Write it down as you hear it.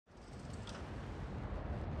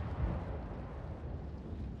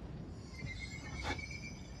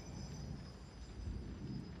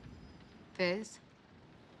Fizz?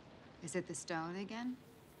 Is it the stone again?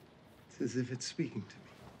 It's as if it's speaking to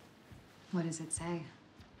me. What does it say?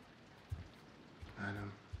 I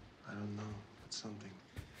don't know. It's something.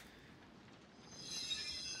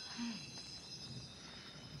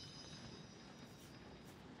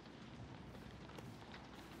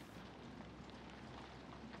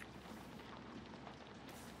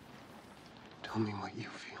 Tell me what you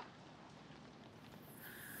feel.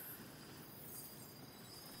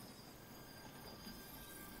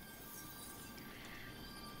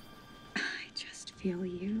 I just feel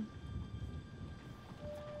you.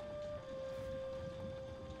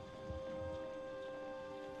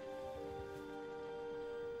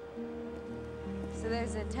 So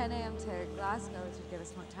there's a 10 a.m. to Glasgow, which would give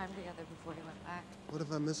us more time together before he went back. What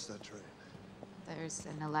if I missed that train? There's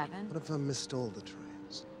an 11. What if I missed all the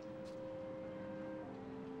trains?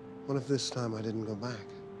 What if this time I didn't go back?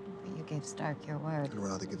 But you gave Stark your word. I'd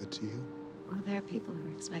rather give it to you. Well, there are people who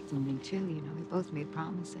are expecting me too, you know. We both made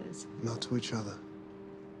promises. Not to each other.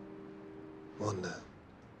 Wanda,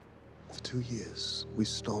 for 2 years, we've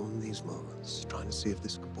stolen these moments, trying to see if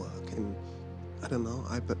this could work. And I don't know,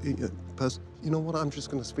 you know what? I'm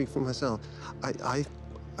just going to speak for myself. I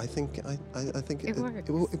think it works.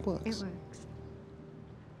 It works. It works. It works.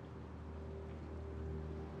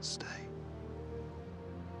 Stay.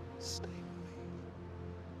 Stay with me.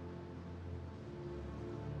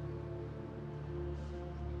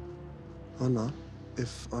 Or not,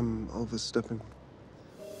 if I'm overstepping.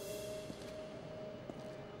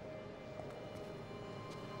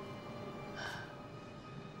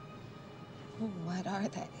 What are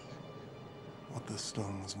they? What the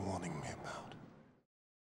stone was warning me about.